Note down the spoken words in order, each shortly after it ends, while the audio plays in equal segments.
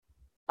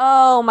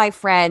Oh, my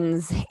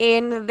friends,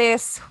 in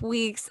this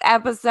week's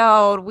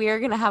episode, we are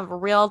going to have a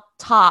real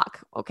talk,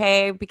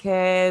 okay?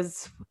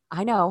 Because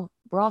I know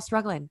we're all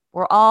struggling.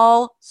 We're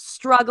all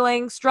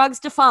struggling, strugs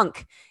to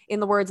funk, in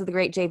the words of the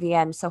great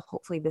JVN. So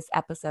hopefully, this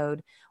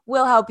episode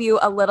will help you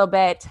a little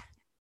bit,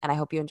 and I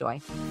hope you enjoy.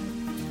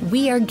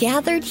 We are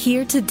gathered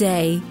here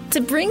today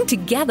to bring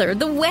together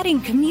the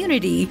wedding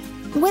community.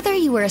 Whether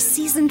you are a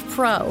seasoned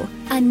pro,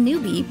 a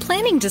newbie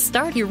planning to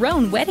start your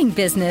own wedding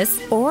business,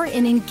 or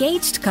an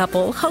engaged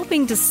couple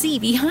hoping to see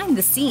behind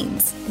the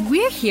scenes,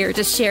 we're here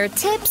to share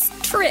tips,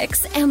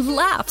 tricks, and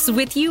laughs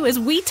with you as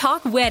we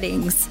talk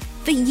weddings.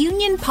 The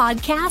Union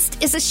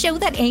Podcast is a show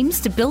that aims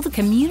to build a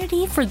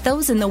community for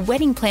those in the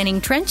wedding planning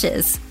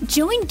trenches.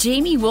 Join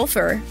Jamie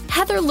Wolfer,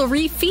 Heather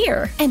Laurie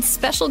Fear, and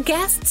special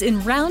guests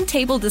in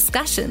roundtable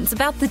discussions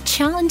about the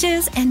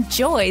challenges and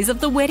joys of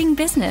the wedding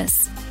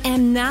business.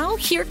 And now,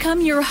 here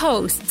come your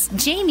hosts,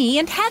 Jamie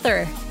and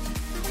Heather.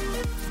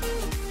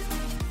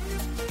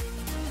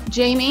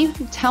 Jamie,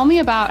 tell me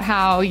about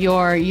how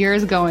your year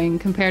is going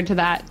compared to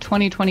that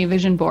 2020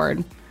 vision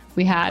board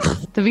we had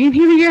at the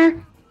beginning of the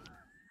year.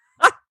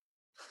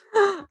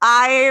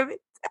 I'm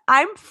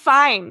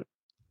fine.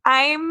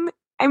 I'm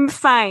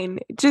fine.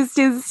 Just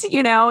as,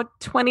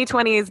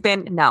 2020 has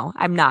been. No,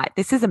 I'm not.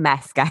 This is a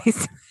mess,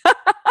 guys.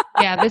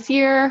 Yeah, this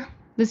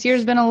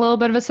year's been a little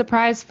bit of a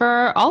surprise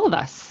for all of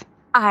us.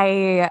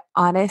 We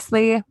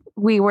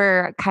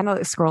were kind of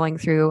scrolling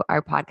through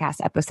our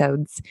podcast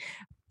episodes,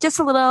 just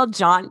a little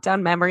jaunt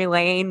down memory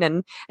lane,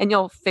 and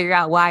you'll figure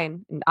out why,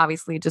 and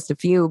obviously just a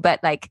few, but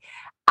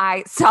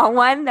I saw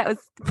one that was,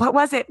 what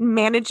was it?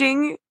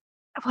 Managing,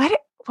 what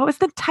was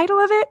the title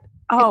of it?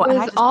 Oh, it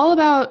was all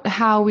about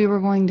how we were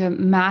going to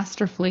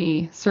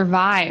masterfully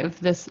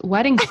survive this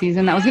wedding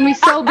season that was going to be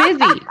so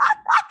busy.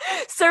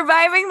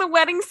 Surviving the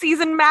wedding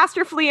season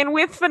masterfully and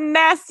with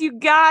finesse, you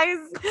guys.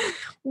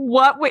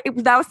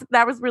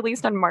 That was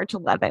released on March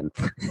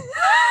 11th.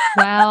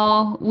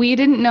 Well, we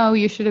didn't know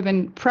you should have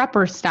been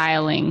prepper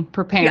styling,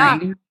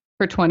 preparing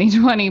for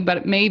 2020,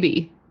 but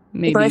maybe.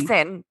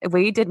 Listen,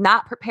 we did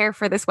not prepare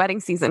for this wedding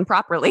season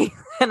properly,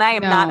 and I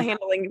am not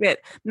handling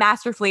it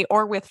masterfully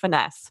or with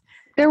finesse.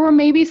 There were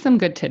maybe some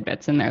good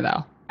tidbits in there,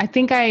 though. I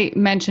think I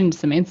mentioned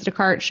some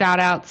Instacart shout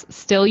outs.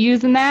 Still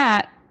using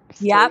that.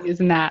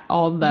 Using that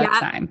all the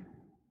time.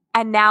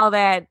 And now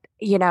that,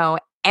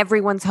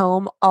 everyone's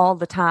home all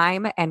the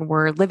time and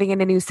we're living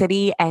in a new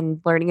city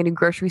and learning a new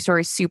grocery store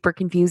is super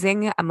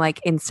confusing, I'm like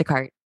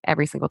Instacart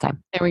every single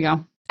time. There we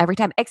go. Every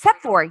time.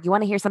 Except for, you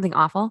want to hear something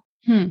awful?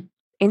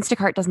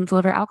 Instacart doesn't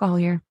deliver alcohol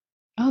here.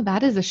 Oh,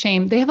 that is a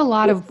shame. They have a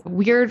lot of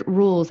weird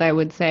rules, I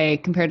would say,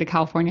 compared to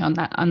California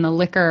on the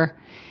liquor,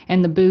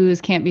 and the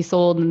booze can't be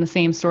sold in the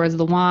same store as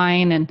the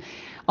wine, and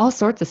all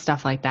sorts of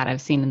stuff like that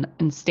I've seen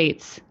in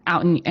states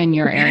out in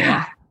your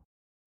area.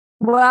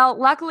 Well,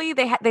 luckily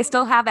they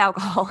still have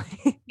alcohol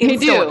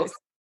in stores,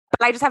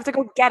 but I just have to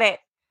go get it.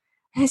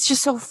 And it's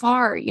just so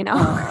far,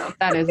 Oh,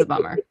 that is a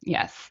bummer.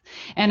 Yes.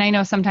 And I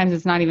know sometimes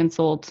it's not even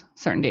sold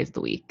certain days of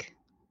the week.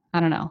 I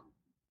don't know.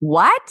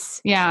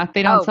 What? Yeah,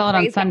 they don't sell it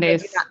on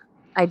Sundays.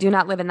 I do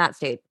not live in that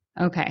state.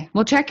 Okay.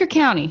 Well, check your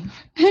county.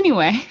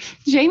 Anyway,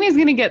 Jamie's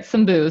going to get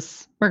some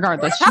booze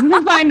regardless. She's going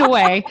to find a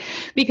way,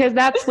 because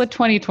that's what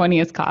 2020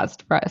 has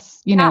caused for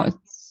us.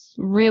 It's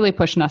really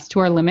pushing us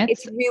to our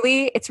limits.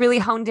 It's really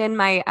honed in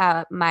my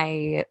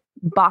my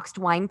boxed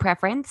wine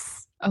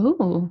preference.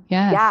 Oh,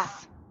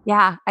 yes.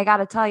 Yeah. I got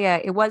to tell you,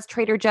 it was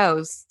Trader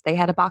Joe's. They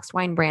had a boxed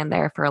wine brand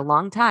there for a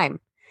long time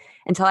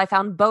until I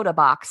found Boda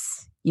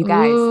Box. You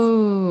guys.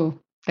 Ooh,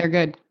 they're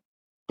good.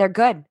 They're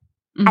good.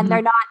 Mm-hmm. And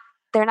they're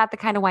not the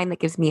kind of wine that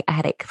gives me a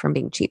headache from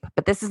being cheap.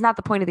 But this is not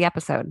the point of the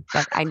episode.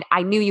 But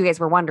I knew you guys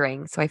were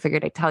wondering, so I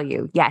figured I'd tell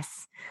you.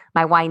 Yes,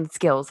 my wine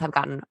skills have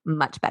gotten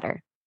much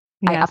better.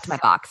 Yes. I upped my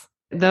box.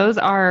 Those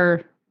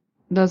are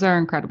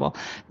incredible.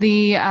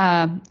 The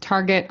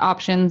Target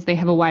options, they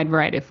have a wide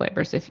variety of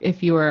flavors.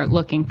 If you are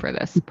looking for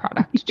this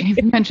product,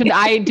 Jamie mentioned,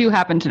 I do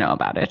happen to know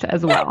about it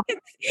as well.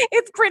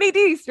 It's pretty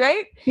decent,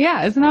 right?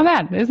 Yeah, it's not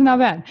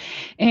bad.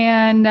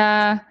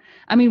 And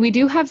we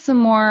do have some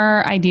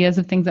more ideas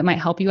of things that might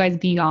help you guys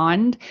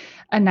beyond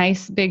a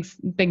nice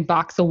big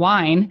box of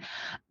wine.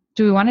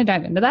 Do we want to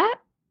dive into that?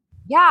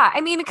 Yeah,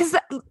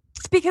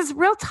 because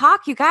real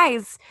talk, you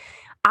guys,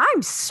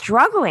 I'm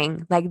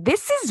struggling.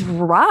 This is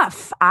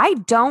rough. I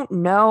don't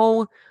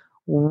know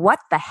what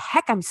the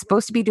heck I'm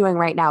supposed to be doing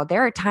right now.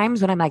 There are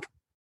times when I'm like,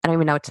 I don't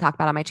even know what to talk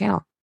about on my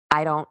channel.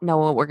 I don't know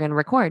what we're going to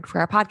record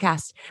for our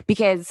podcast,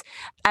 because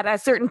at a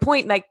certain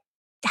point,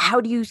 how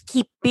do you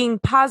keep being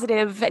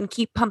positive and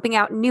keep pumping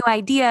out new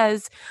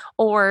ideas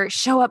or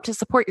show up to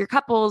support your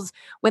couples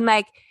when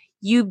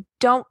you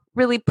don't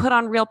really put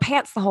on real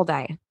pants the whole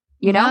day,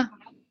 Yeah,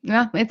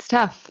 it's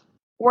tough.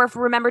 Or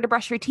remember to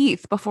brush your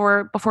teeth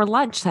before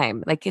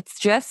lunchtime. It's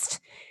just,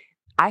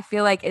 I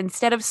feel like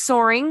instead of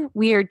soaring,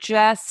 we are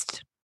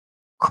just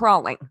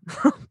crawling.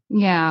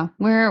 Yeah,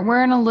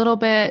 we're in a little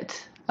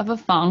bit of a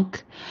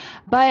funk,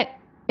 but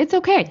it's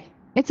okay.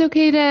 It's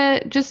okay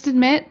to just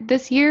admit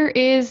this year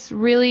is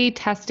really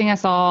testing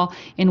us all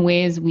in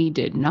ways we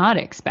did not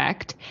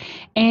expect.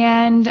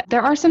 And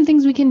there are some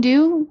things we can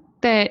do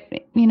that,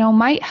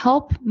 might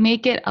help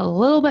make it a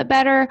little bit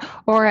better,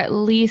 or at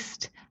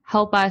least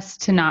help us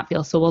to not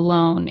feel so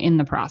alone in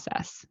the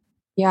process.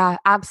 Yeah,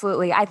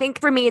 absolutely. I think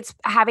for me, it's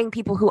having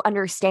people who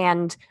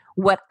understand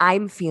what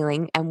I'm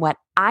feeling and what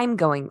I'm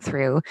going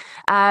through.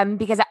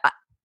 Because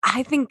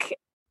I think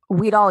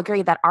we'd all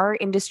agree that our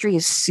industry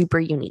is super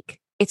unique.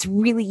 It's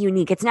really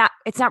unique. It's not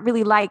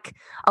really like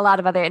a lot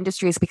of other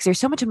industries because there's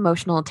so much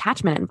emotional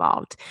attachment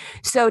involved.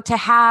 So to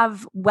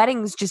have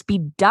weddings just be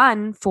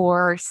done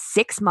for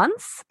 6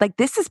 months, like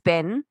this has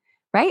been,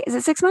 right? Is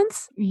it 6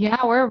 months?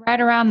 Yeah, we're right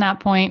around that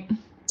point.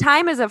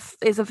 Time is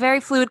a very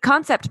fluid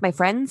concept, my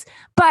friends,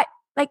 but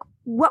like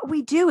what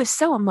we do is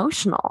so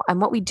emotional,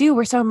 and what we do,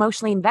 we're so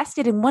emotionally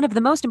invested in one of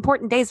the most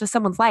important days of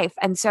someone's life.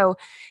 And so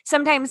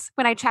sometimes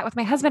when I chat with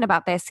my husband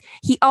about this,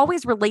 he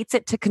always relates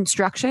it to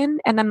construction,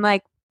 and I'm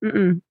like,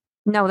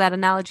 no, that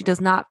analogy does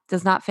not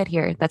fit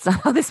here. That's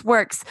not how this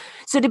works.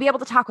 So to be able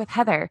to talk with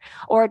Heather,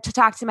 or to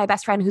talk to my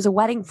best friend who's a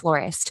wedding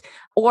florist,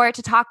 or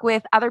to talk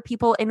with other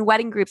people in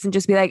wedding groups and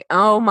just be like,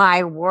 oh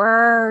my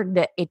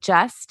word, it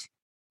just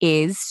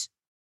is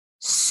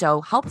so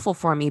helpful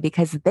for me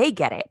because they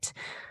get it,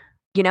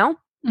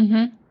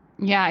 Mm-hmm.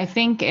 Yeah, I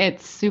think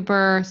it's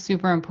super,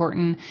 super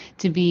important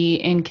to be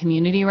in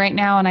community right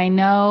now. And I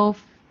know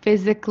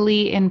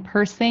physically in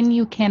person,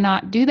 you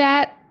cannot do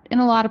that in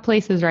a lot of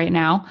places right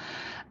now.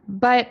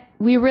 But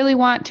we really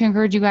want to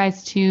encourage you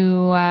guys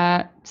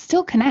to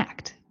still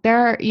connect.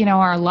 There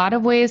are a lot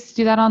of ways to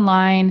do that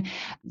online.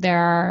 There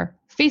are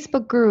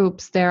Facebook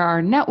groups, there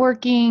are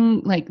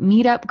networking, like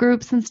meetup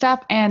groups and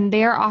stuff, and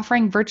they are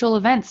offering virtual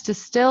events to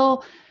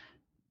still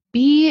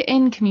be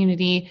in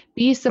community,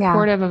 be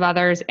supportive of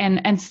others,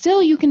 and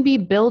still you can be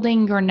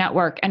building your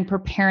network and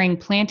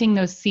planting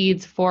those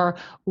seeds for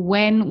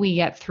when we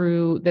get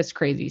through this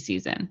crazy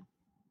season.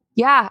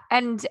 Yeah.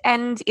 And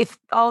if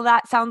all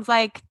that sounds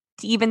like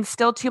even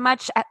still too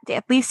much,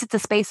 at least it's a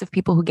space of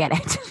people who get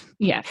it.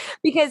 Yeah.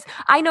 Because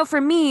I know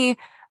for me,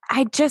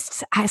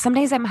 some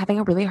days I'm having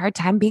a really hard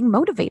time being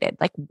motivated.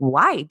 Like,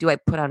 why do I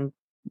put on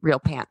real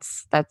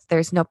pants?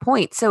 There's no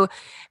point. So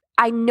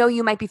I know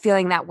you might be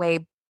feeling that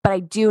way, but I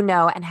do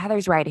know, and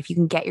Heather's right, if you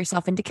can get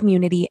yourself into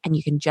community and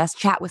you can just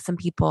chat with some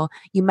people,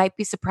 you might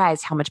be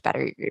surprised how much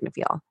better you're going to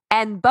feel.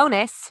 And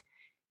bonus,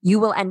 you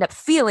will end up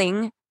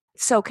feeling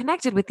so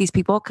connected with these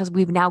people because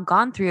we've now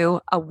gone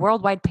through a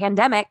worldwide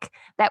pandemic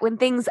that when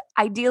things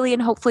ideally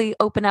and hopefully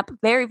open up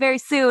very, very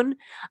soon,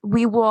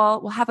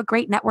 we'll have a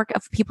great network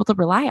of people to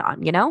rely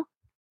on,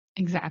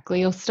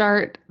 Exactly. You'll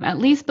start at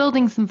least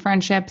building some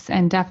friendships,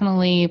 and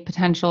definitely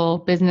potential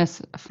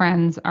business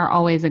friends are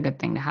always a good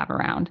thing to have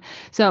around.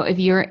 So if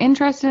you're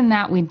interested in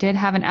that, we did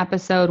have an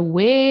episode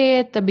way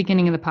at the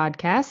beginning of the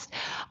podcast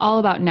all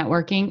about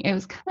networking. It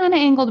was kind of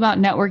angled about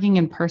networking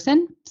in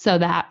person. So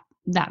that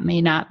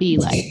may not be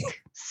like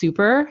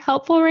super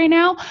helpful right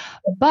now,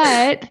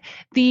 but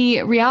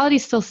the reality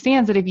still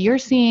stands that if you're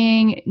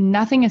seeing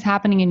nothing is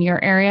happening in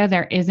your area,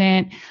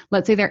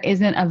 let's say there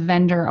isn't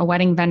a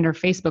wedding vendor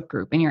Facebook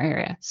group in your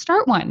area,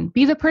 start one.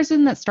 Be the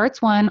person that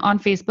starts one on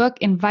Facebook,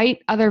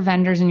 invite other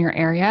vendors in your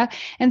area,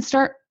 and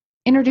start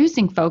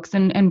introducing folks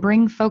and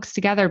bring folks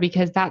together,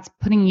 because that's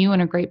putting you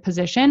in a great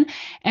position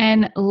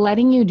and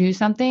letting you do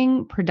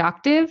something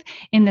productive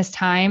in this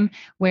time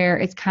where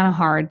it's kind of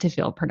hard to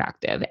feel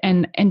productive.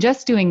 And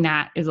just doing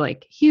that is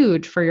like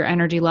huge for your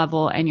energy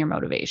level and your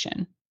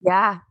motivation.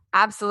 Yeah,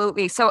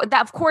 absolutely. So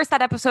of course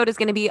that episode is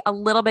going to be a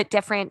little bit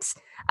different.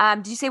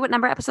 Did you say what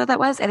number episode that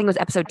was? I think it was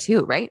episode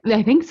 2, right?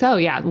 I think so.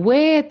 Yeah.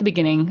 Way at the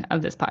beginning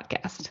of this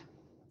podcast.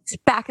 It's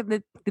back in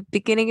the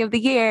beginning of the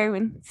year,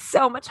 and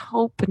so much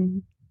hope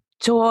and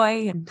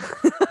joy and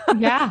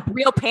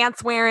real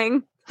pants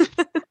wearing.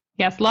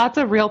 Yes, lots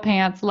of real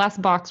pants, less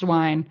boxed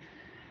wine.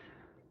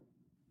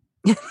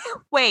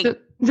 Wait,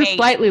 just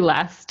slightly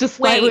less. Just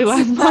slightly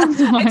less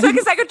boxed wine. It took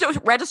a second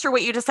to register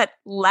what you just said.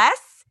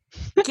 Less?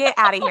 Get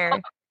out of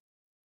here.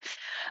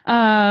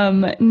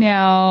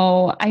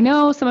 Now I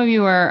know some of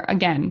you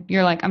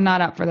you're like, I'm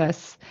not up for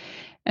this.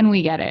 And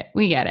we get it.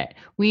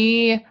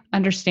 We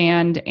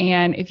understand.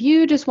 And if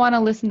you just want to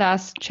listen to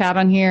us chat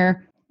on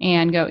here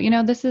and go,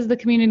 this is the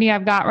community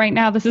I've got right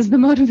now, this is the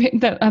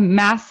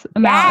mass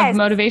amount of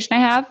motivation I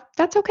have,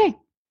 that's okay.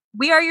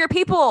 We are your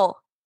people.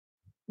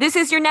 This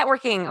is your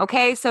networking,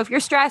 okay? So if you're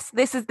stressed,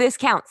 this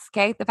counts,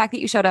 okay? The fact that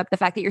you showed up, the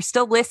fact that you're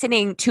still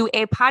listening to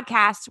a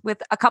podcast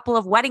with a couple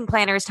of wedding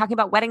planners talking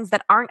about weddings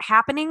that aren't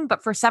happening,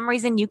 but for some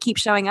reason you keep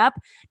showing up,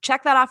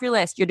 check that off your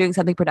list. You're doing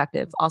something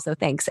productive. Also,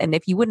 thanks. And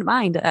if you wouldn't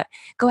mind,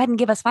 go ahead and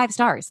give us 5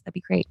 stars. That'd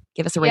be great.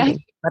 Give us a rating.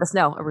 Let us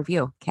know, a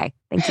review. Okay.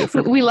 Thank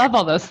you. We love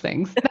all those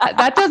things.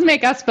 That does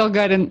make us feel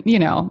good, and,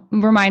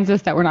 reminds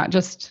us that we're not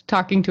just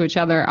talking to each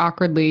other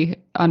awkwardly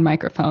on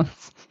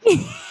microphones.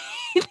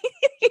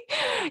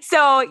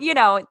 So,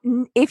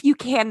 if you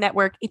can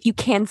network, if you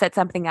can set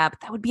something up,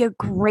 that would be a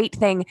great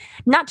thing,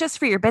 not just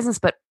for your business,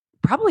 but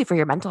probably for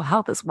your mental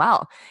health as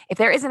well. If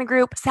there isn't a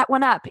group, set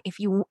one up. If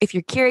you're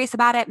curious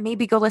about it,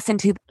 maybe go listen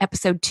to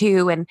episode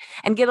 2 and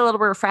get a little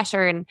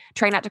refresher, and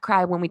try not to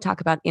cry when we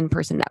talk about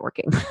in-person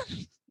networking.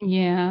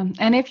 Yeah.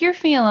 And if you're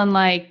feeling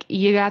like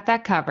you got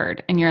that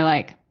covered and you're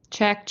like,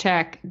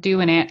 check,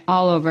 doing it,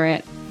 all over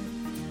it.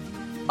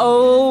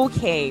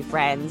 Okay,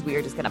 friends, we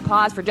are just going to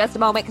pause for just a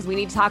moment because we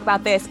need to talk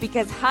about this,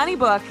 because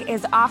HoneyBook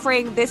is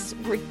offering this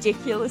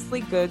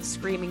ridiculously good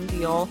streaming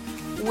deal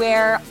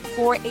where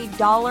for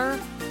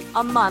 $1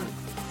 a month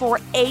for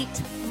 8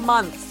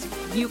 months,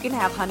 you can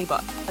have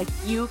HoneyBook. Like,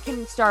 you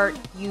can start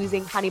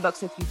using HoneyBook.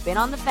 So if you've been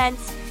on the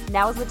fence,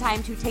 now is the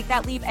time to take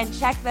that leap and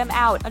check them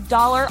out.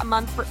 $1 a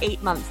month for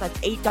 8 months. That's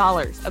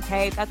 $8.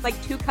 Okay. That's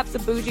like 2 cups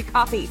of bougie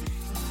coffee.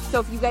 So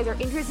if you guys are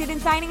interested in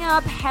signing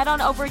up, head on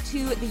over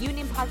to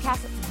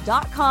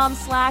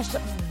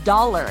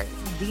theunionpodcast.com/dollar.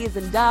 D as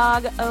in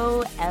dog,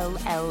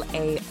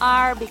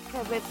 OLLAR,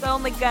 because it's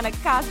only going to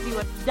cost you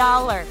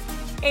 $1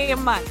 a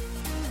month.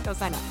 Go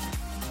sign up.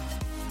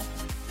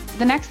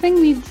 The next thing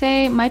we'd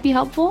say might be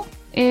helpful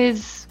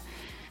is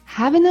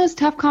having those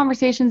tough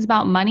conversations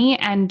about money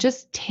and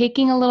just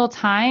taking a little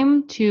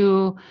time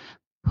to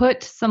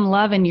put some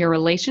love in your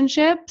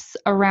relationships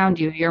around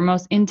you, your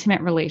most intimate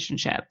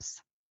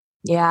relationships.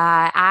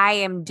 Yeah, I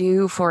am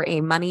due for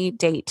a money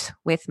date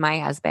with my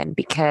husband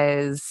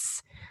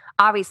because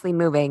obviously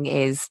moving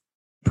is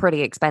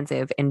pretty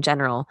expensive in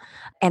general.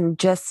 And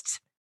just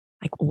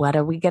like, what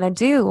are we going to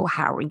do?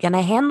 How are we going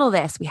to handle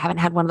this? We haven't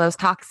had one of those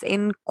talks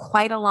in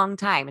quite a long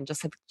time, and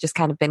just have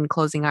kind of been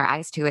closing our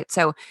eyes to it.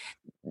 So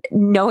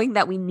knowing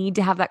that we need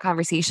to have that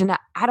conversation,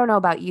 I don't know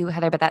about you,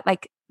 Heather, but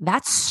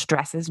that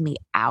stresses me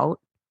out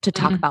to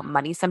talk about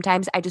money.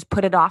 Sometimes I just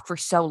put it off for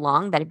so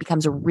long that it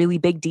becomes a really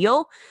big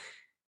deal.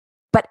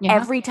 But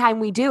every time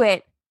we do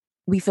it,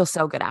 we feel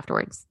so good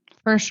afterwards.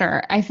 For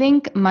sure. I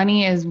think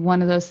money is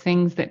one of those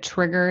things that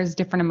triggers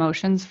different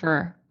emotions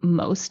for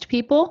most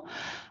people.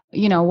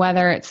 You know,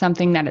 whether it's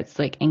something that it's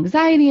like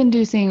anxiety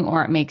inducing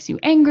or it makes you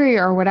angry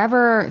or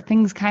whatever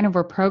things kind of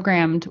were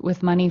programmed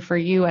with money for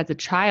you as a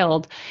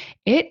child,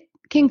 it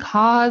can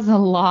cause a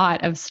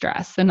lot of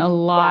stress and a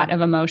lot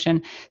of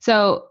emotion.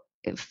 So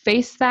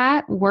face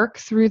that, work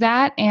through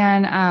that.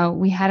 And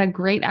we had a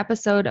great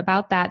episode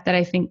about that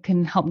I think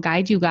can help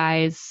guide you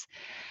guys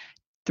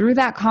through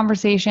that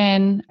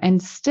conversation.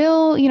 And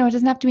still, you know, it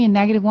doesn't have to be a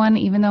negative one,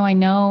 even though I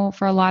know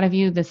for a lot of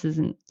you, this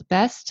isn't the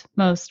best,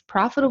 most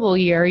profitable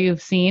year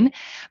you've seen,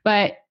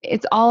 but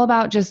it's all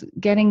about just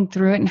getting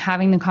through it and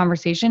having the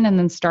conversation and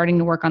then starting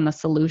to work on the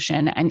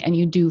solution. And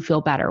you do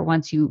feel better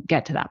once you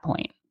get to that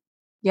point.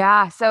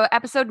 Yeah. So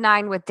episode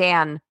 9 with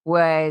Dan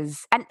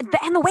was, and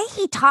the way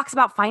he talks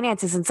about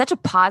finances in such a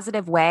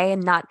positive way,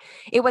 and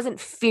it wasn't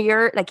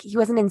fear, like he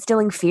wasn't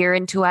instilling fear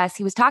into us.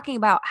 He was talking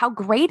about how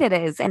great it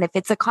is. And if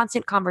it's a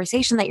constant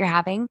conversation that you're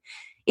having,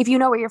 if you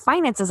know where your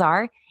finances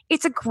are,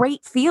 it's a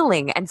great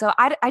feeling. And so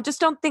I just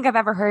don't think I've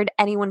ever heard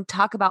anyone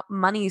talk about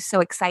money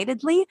so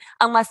excitedly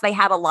unless they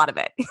had a lot of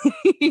it.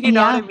 You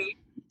know what I mean?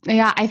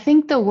 Yeah. I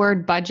think the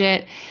word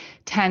budget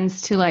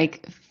tends to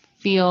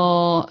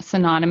feel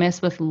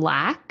synonymous with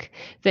lack,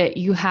 that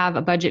you have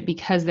a budget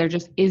because there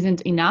just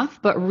isn't enough,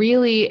 but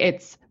really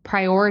it's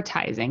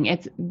prioritizing.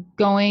 It's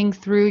going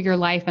through your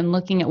life and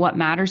looking at what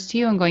matters to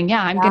you and going,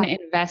 I'm going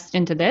to invest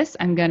into this.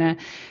 I'm going to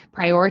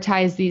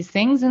prioritize these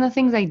things, and the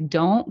things I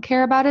don't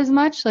care about as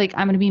much, like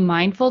I'm going to be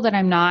mindful that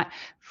I'm not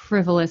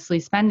frivolously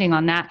spending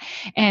on that.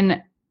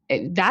 And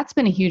that's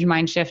been a huge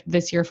mind shift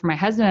this year for my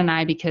husband and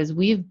I, because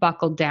we've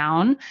buckled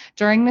down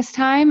during this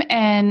time,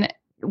 and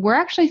we're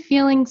actually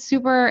feeling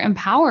super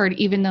empowered,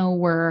 even though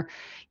we're,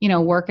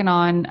 working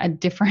on a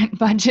different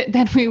budget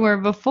than we were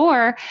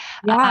before.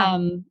 Yeah.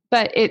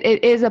 But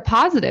it is a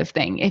positive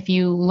thing if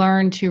you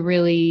learn to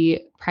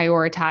really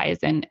prioritize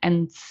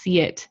and see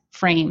it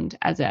framed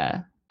as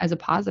a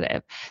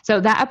positive. So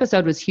that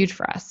episode was huge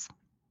for us.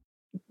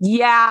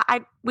 Yeah,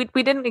 we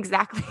didn't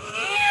exactly.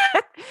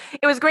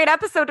 It was a great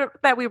episode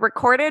that we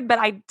recorded, but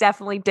I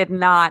definitely did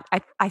not.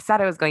 I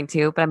said I was going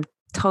to, but I'm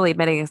totally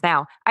admitting this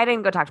now. I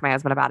didn't go talk to my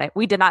husband about it.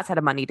 We did not set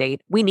a money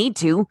date. We need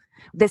to.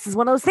 This is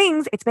one of those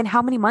things. It's been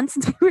how many months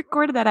since we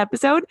recorded that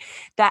episode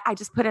that I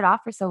just put it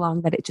off for so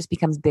long that it just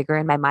becomes bigger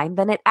in my mind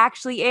than it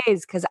actually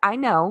is. Because I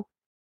know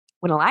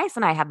when Elias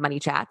and I have money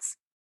chats,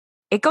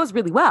 it goes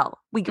really well.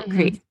 We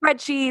create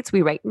spreadsheets,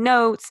 we write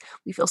notes,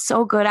 we feel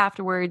so good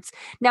afterwards.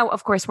 Now,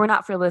 of course, we're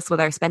not frivolous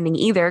with our spending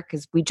either,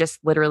 because we just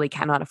literally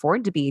cannot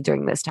afford to be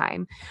during this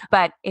time.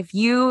 But if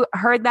you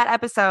heard that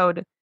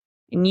episode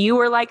and you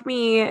were like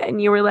me and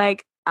you were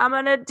like, I'm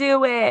going to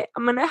do it,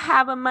 I'm going to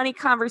have a money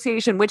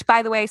conversation, which,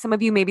 by the way, some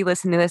of you may be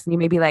listening to this and you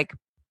may be like,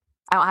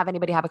 I don't have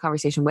anybody to have a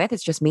conversation with.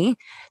 It's just me.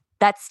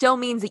 That still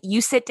means that you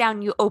sit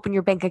down, you open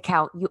your bank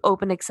account, you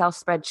open Excel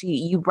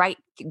spreadsheet, you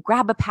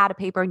grab a pad of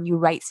paper and you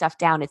write stuff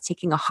down. It's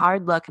taking a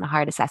hard look and a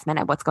hard assessment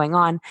at what's going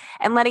on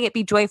and letting it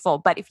be joyful.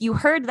 But if you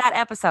heard that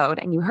episode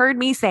and you heard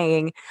me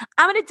saying,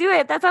 I'm going to do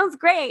it, that sounds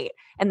great,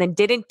 and then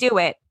didn't do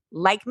it,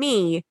 like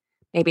me,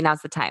 maybe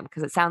now's the time,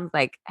 because it sounds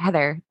like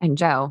Heather and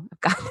Joe have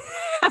got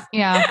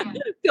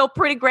feel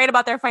pretty great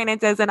about their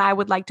finances, and I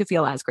would like to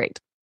feel as great.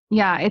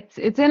 Yeah, it's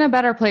in a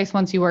better place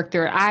once you work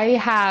through it. I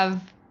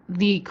have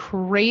the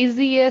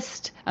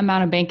craziest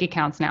amount of bank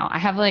accounts now. I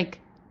have like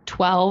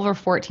 12 or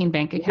 14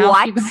 bank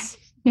accounts. What?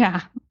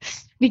 Yeah.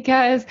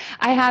 Because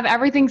I have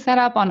everything set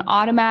up on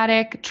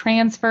automatic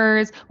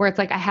transfers where it's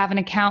like I have an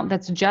account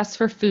that's just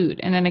for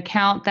food and an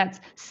account that's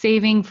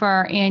saving for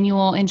our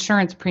annual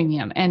insurance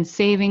premium and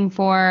saving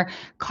for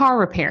car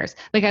repairs.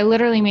 Like I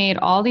literally made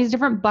all these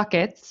different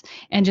buckets,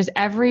 and just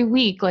every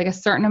week, like a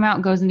certain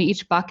amount goes into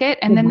each bucket.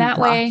 And then that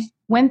way,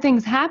 when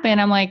things happen,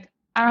 I'm like,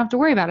 I don't have to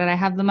worry about it. I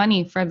have the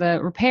money for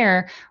the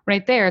repair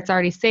right there. It's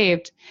already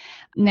saved.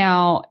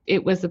 Now,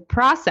 it was a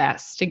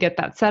process to get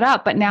that set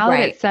up, but now that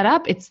it's set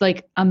up, it's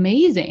like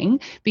amazing,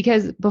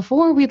 because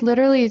before we'd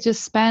literally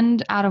just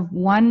spend out of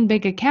one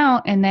big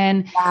account, and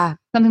then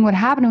something would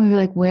happen and we'd be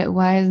like, wait,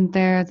 why isn't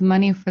there the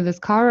money for this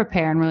car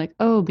repair? And we're like,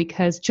 oh,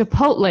 because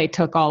Chipotle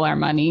took all our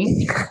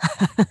money.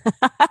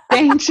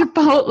 Dang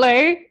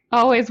Chipotle,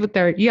 always with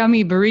their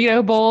yummy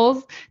burrito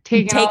bowls,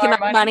 taking all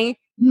our money.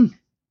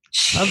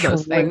 Love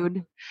those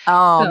things.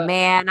 Oh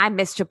man, I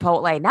miss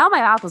Chipotle. Now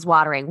my mouth is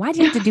watering. Why do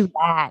you have to do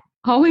that?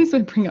 Always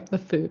would bring up the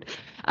food,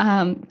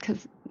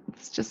 because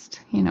it's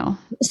just,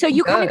 So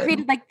you kind of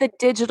created like the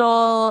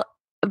digital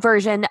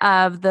version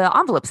of the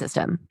envelope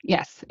system.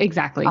 Yes,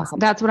 exactly. Awesome.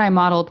 That's what I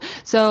modeled.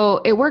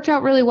 So it worked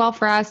out really well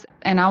for us.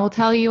 And I will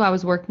tell you, I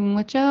was working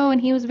with Joe and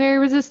he was very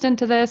resistant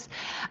to this.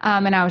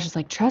 And I was just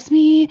like, trust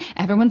me,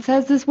 everyone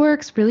says this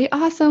works really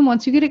awesome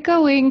once you get it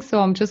going.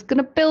 So I'm just going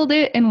to build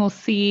it and we'll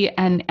see.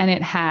 And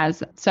it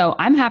has. So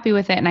I'm happy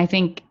with it. And I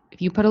think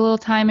if you put a little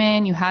time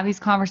in, you have these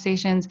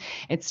conversations,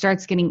 it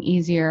starts getting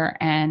easier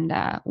and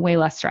way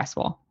less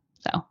stressful.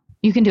 So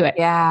you can do it.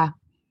 Yeah.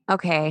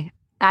 Okay.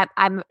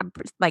 I'm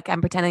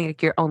pretending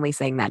like you're only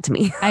saying that to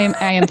me. I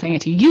am saying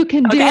it to you. You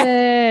can do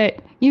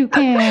it. You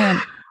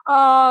can.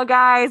 Oh,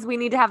 guys, we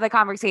need to have the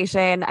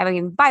conversation. I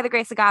mean, by the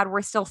grace of God,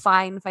 we're still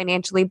fine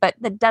financially, but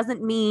that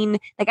doesn't mean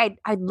like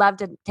I'd love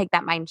to take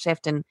that mind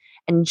shift and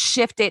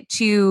shift it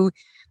to,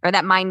 or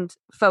that mind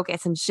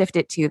focus and shift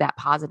it to that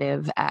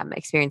positive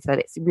experience that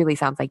it really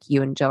sounds like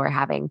you and Joe are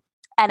having.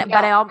 And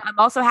but I'm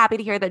also happy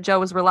to hear that Joe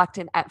was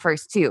reluctant at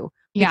first too,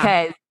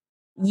 because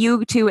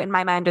you two in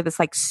my mind are this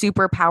like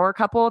super power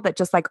couple that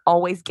just like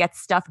always gets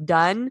stuff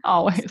done.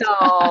 Always.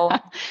 So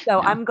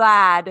I'm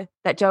glad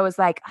that Joe was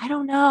like, I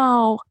don't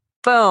know.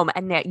 Boom.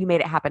 And you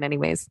made it happen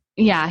anyways.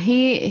 Yeah.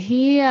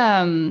 He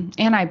and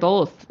I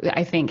both,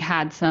 I think,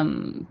 had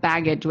some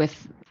baggage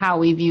with how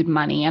we viewed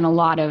money and a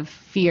lot of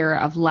fear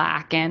of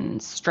lack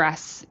and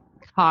stress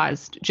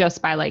caused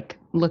just by like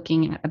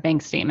looking at a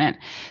bank statement.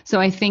 So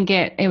I think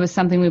it was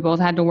something we both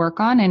had to work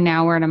on, and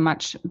now we're in a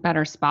much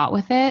better spot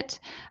with it.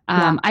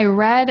 I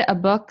read a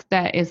book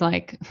that is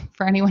like,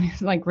 for anyone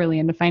who's like really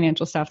into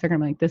financial stuff, they're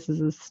gonna be like, this is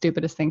the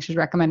stupidest thing she's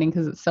recommending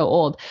because it's so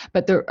old.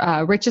 But The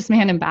Richest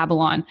Man in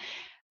Babylon,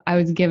 I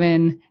was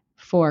given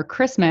for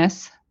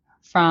Christmas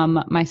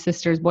from my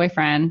sister's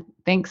boyfriend.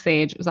 Thanks,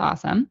 Sage. It was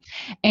awesome.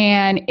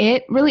 And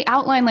it really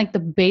outlined like the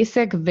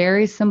basic,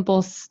 very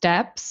simple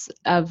steps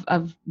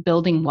of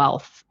building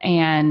wealth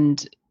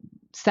and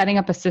setting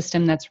up a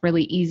system that's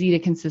really easy to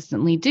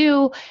consistently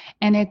do.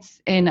 And it's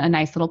in a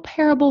nice little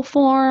parable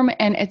form.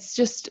 And it's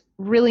just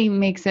really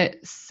makes it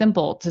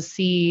simple to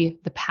see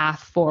the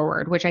path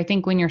forward, which I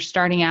think when you're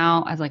starting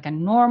out as like a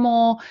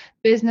normal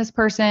business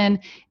person,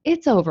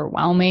 it's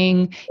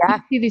overwhelming. Yeah.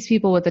 You see these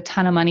people with a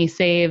ton of money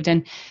saved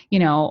and,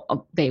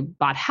 they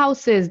bought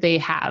houses, they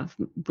have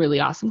really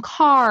awesome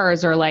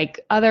cars or like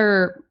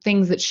other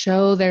things that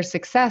show their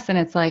success. And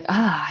it's like,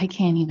 I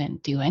can't even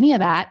do any of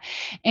that.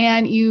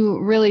 And you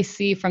really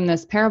see from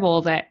this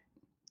parable that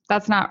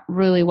that's not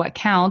really what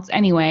counts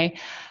anyway,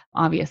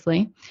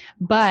 obviously,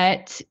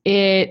 but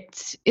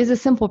it is a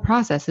simple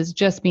process. It's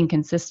just being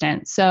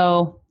consistent.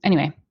 So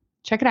anyway,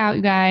 check it out,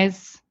 you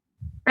guys.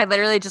 I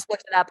literally just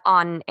looked it up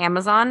on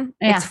Amazon.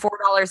 Yeah. It's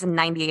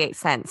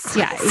 $4.98.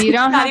 Yeah, you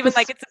don't not have even to,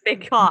 like it's a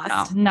big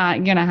cost. No,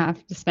 not gonna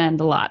have to spend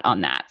a lot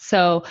on that.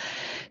 So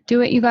do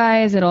it, you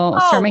guys. It'll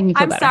start making you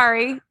feel better. I'm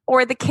sorry.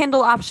 Or the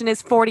Kindle option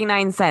is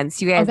 49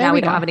 cents. You guys, now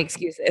we don't have any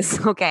excuses.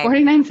 Okay.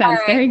 49 cents.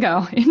 Right. There you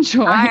go.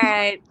 Enjoy. All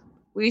right.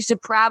 We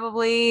should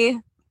probably...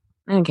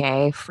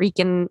 Okay,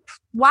 freaking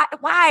why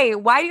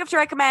do you have to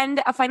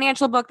recommend a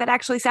financial book that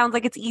actually sounds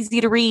like it's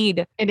easy to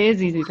read? It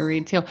is easy to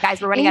read too.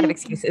 Guys, we're running out of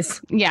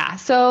excuses. Yeah,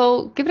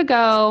 so give it a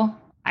go.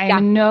 I am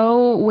in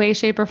no way,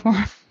 shape, or form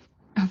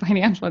a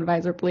financial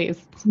advisor,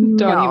 please.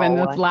 Don't even,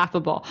 it's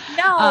laughable.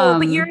 No,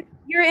 but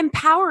you're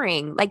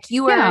empowering. Like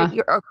you are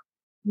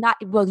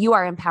you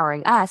are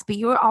empowering us, but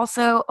you are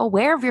also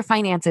aware of your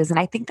finances. And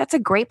I think that's a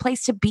great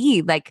place to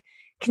be. Like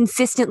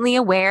consistently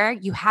aware,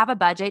 you have a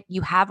budget,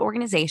 you have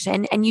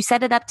organization, and you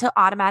set it up to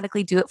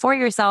automatically do it for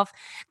yourself.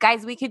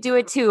 Guys, we could do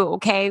it too,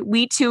 okay?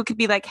 We too could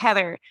be like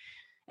Heather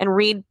and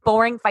read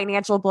boring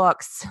financial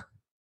books.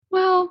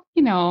 Well,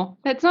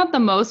 it's not the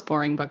most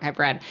boring book I've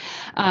read,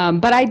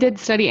 but I did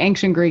study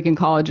ancient Greek in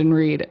college and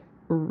read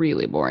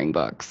really boring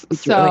books.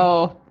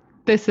 So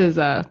this is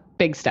a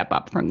big step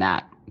up from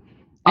that.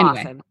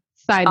 Anyway, Awesome.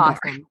 Sidebar.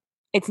 Awesome.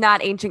 It's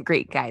not ancient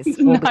Greek, guys.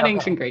 Not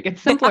ancient Greek.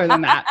 It's simpler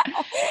than that.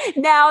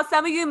 Now,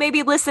 some of you may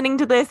be listening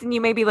to this and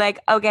you may be like,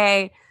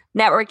 okay,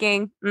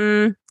 networking,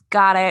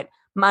 got it.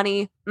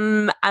 Money,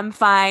 I'm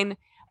fine.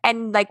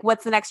 And like,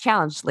 what's the next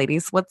challenge,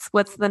 ladies?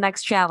 What's the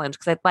next challenge?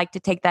 Because I'd like to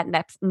take that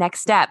next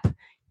step.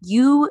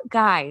 You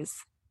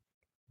guys,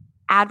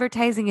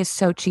 advertising is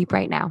so cheap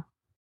right now.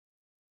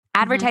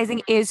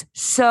 Advertising is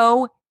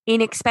so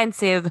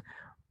inexpensive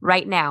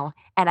right now.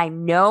 And I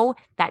know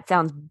that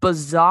sounds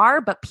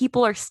bizarre, but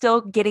people are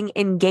still getting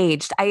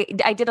engaged.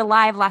 I did a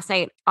live last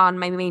night on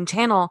my main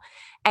channel,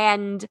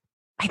 and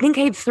I think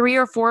I had 3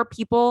 or 4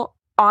 people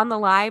on the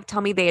live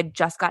tell me they had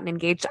just gotten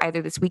engaged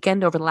either this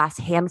weekend over the last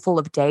handful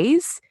of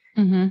days.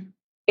 Mm-hmm.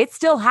 It's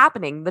still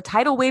happening. The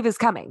tidal wave is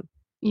coming.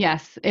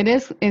 Yes, it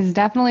is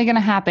definitely going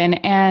to happen.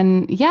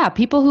 And yeah,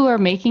 people who are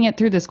making it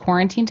through this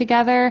quarantine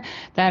together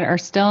that are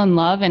still in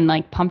love and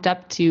like pumped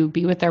up to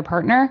be with their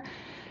partner,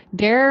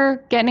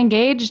 they're getting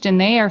engaged and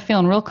they are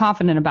feeling real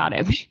confident about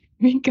it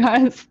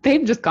because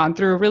they've just gone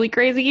through a really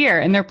crazy year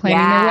and they're planning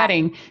their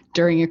wedding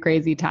during a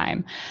crazy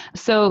time.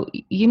 So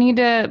you need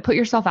to put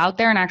yourself out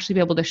there and actually be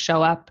able to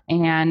show up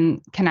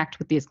and connect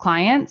with these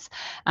clients.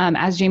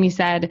 As Jamie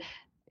said,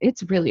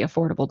 it's really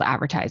affordable to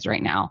advertise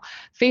right now.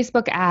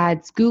 Facebook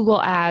ads,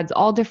 Google ads,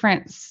 all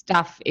different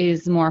stuff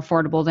is more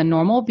affordable than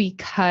normal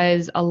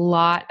because a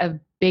lot of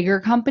bigger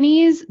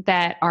companies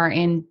that are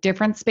in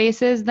different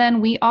spaces than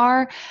we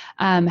are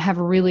have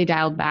really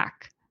dialed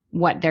back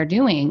what they're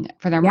doing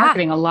for their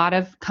marketing. A lot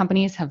of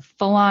companies have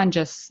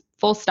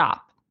full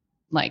stop,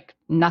 like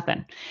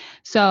nothing.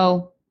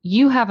 So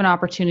you have an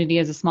opportunity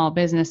as a small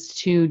business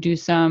to do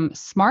some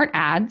smart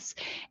ads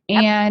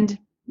and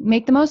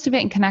make the most of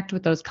it and connect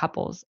with those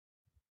couples.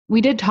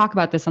 We did talk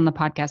about this on the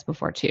podcast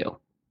before too.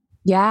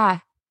 Yeah.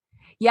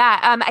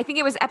 I think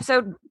it was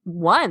episode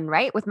 1,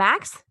 right? With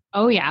Max?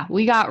 Oh yeah.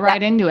 We got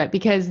right into it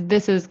because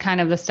this is kind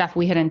of the stuff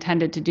we had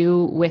intended to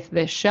do with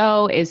this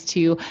show, is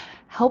to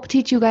help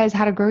teach you guys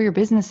how to grow your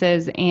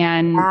businesses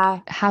and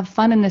have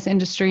fun in this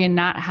industry and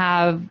not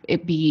have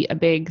it be a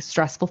big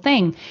stressful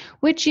thing,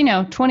 which,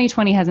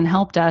 2020 hasn't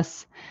helped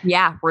us.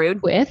 Yeah.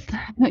 Rude. With.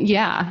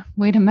 Yeah.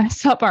 Way to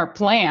mess up our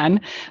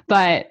plan.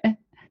 But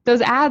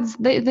those ads,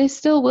 they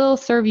still will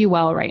serve you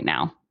well right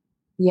now.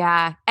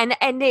 Yeah. And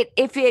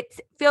if it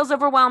feels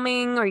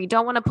overwhelming or you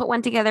don't want to put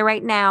one together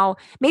right now,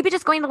 maybe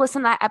just going to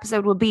listen to that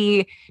episode will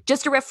be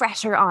just a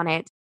refresher on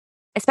it.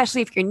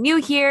 Especially if you're new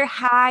here.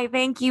 Hi,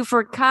 thank you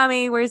for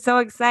coming. We're so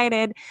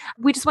excited.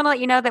 We just want to let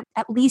you know that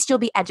at least you'll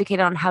be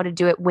educated on how to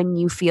do it when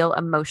you feel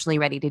emotionally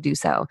ready to do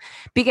so.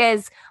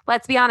 Because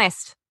let's be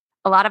honest,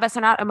 a lot of us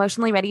are not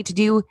emotionally ready to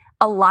do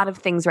a lot of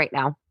things right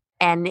now.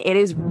 And it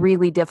is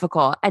really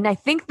difficult. And I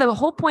think the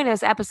whole point of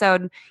this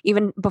episode,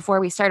 even before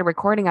we started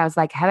recording, I was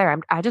like,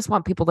 Heather, I just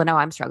want people to know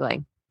I'm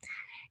struggling.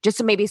 Just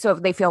so maybe so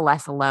if they feel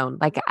less alone.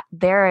 Like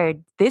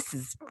this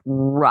is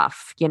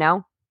rough,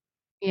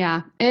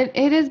 Yeah,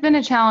 it has been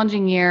a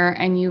challenging year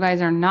and you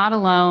guys are not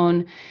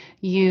alone.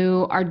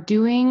 You are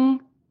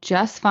doing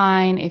just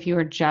fine if you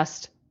are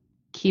just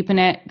keeping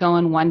it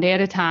going one day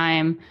at a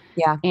time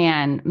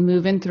and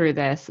moving through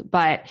this.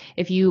 But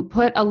if you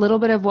put a little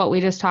bit of what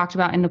we just talked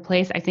about into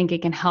place, I think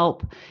it can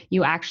help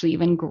you actually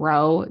even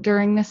grow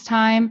during this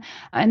time.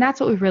 And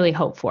that's what we really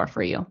hope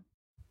for you.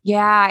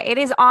 Yeah, it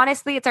is.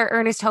 Honestly, it's our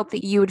earnest hope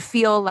that you would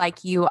feel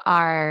like you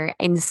are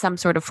in some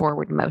sort of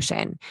forward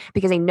motion,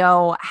 because I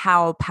know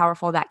how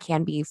powerful that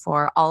can be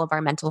for all of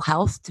our mental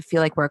health, to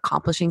feel like we're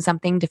accomplishing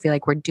something, to feel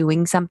like we're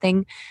doing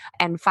something.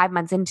 And 5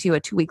 months into a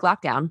 2-week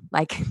lockdown,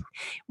 like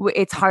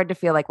it's hard to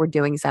feel like we're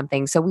doing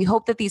something. So we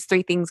hope that these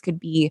 3 things could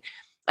be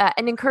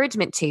an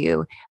encouragement to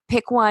you.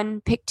 Pick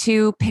 1, pick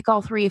 2, pick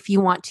all 3 if you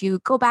want to.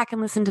 Go back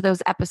and listen to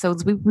those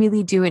episodes. We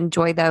really do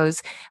enjoy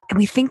those. And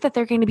we think that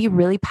they're going to be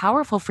really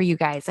powerful for you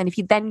guys. And if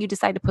you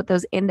decide to put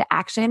those into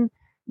action,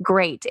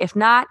 great. If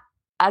not,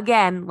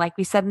 again, like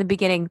we said in the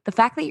beginning, the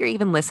fact that you're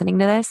even listening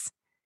to this,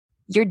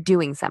 you're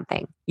doing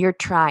something. You're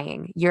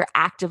trying. You're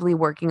actively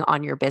working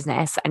on your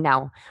business. And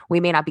now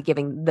we may not be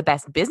giving the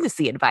best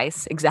businessy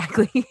advice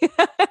exactly,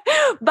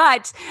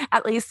 but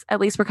at least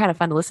we're kind of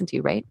fun to listen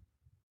to, right?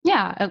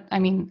 Yeah, I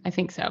mean, I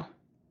think so.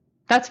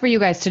 That's for you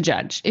guys to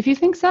judge. If you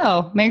think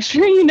so, make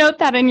sure you note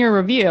that in your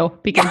review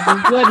because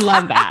we would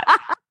love that.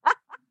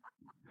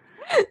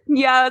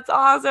 Yeah, that's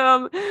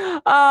awesome.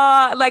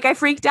 I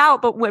freaked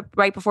out, but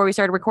right before we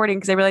started recording,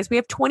 because I realized we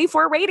have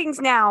 24 ratings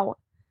now.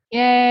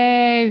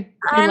 Yay.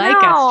 They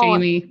like us,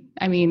 Jamie.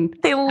 I mean,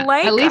 they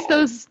like at least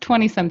those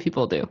 20-some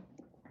people do.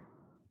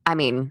 I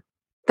mean,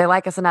 they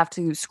like us enough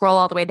to scroll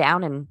all the way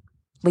down and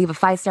leave a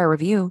 5-star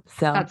review.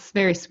 So that's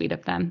very sweet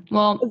of them.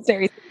 Well, it's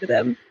very sweet of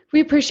them.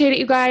 We appreciate it,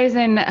 you guys.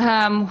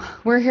 And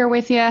we're here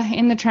with you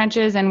in the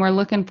trenches and we're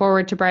looking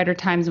forward to brighter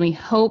times. We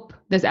hope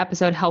this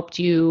episode helped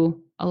you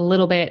a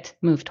little bit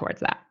move towards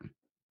that.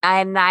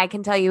 And I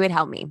can tell you it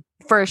helped me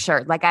for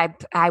sure. Like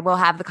I will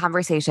have the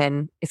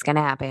conversation. It's going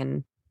to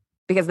happen,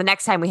 because the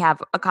next time we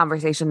have a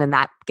conversation and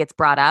that gets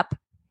brought up,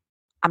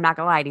 I'm not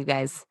going to lie to you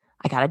guys.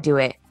 I got to do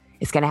it.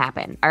 It's going to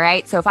happen. All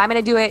right. So if I'm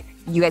going to do it,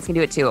 you guys can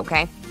do it too.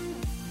 Okay.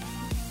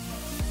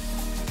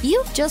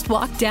 You've just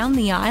walked down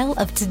the aisle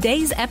of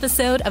today's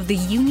episode of the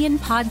Union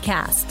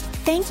Podcast.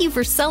 Thank you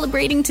for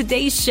celebrating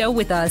today's show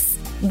with us.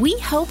 We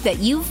hope that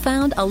you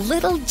found a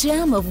little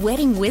gem of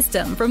wedding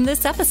wisdom from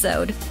this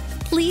episode.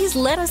 Please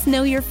let us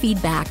know your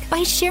feedback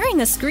by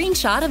sharing a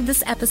screenshot of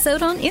this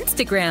episode on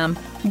Instagram.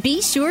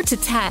 Be sure to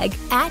tag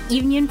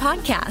 @Union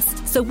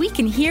Podcast so we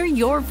can hear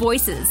your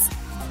voices.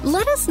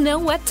 Let us know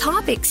what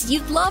topics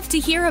you'd love to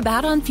hear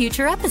about on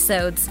future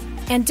episodes.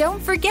 And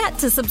don't forget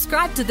to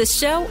subscribe to the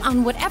show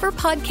on whatever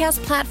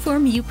podcast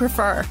platform you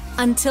prefer.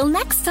 Until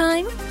next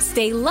time,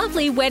 stay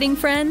lovely, wedding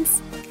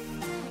friends.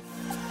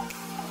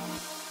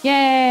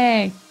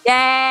 Yay!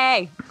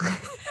 Yay! All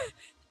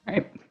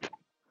right.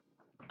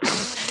 I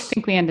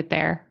think we end it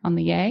there on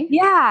the yay.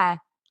 Yeah.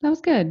 That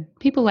was good.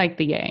 People like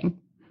the yay.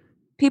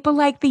 People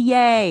like the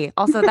yay.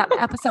 Also, that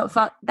episode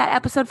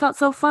felt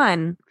so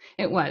fun.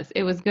 It was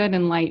good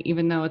and light,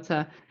 even though it's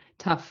a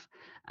tough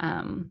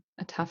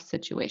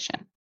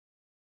situation.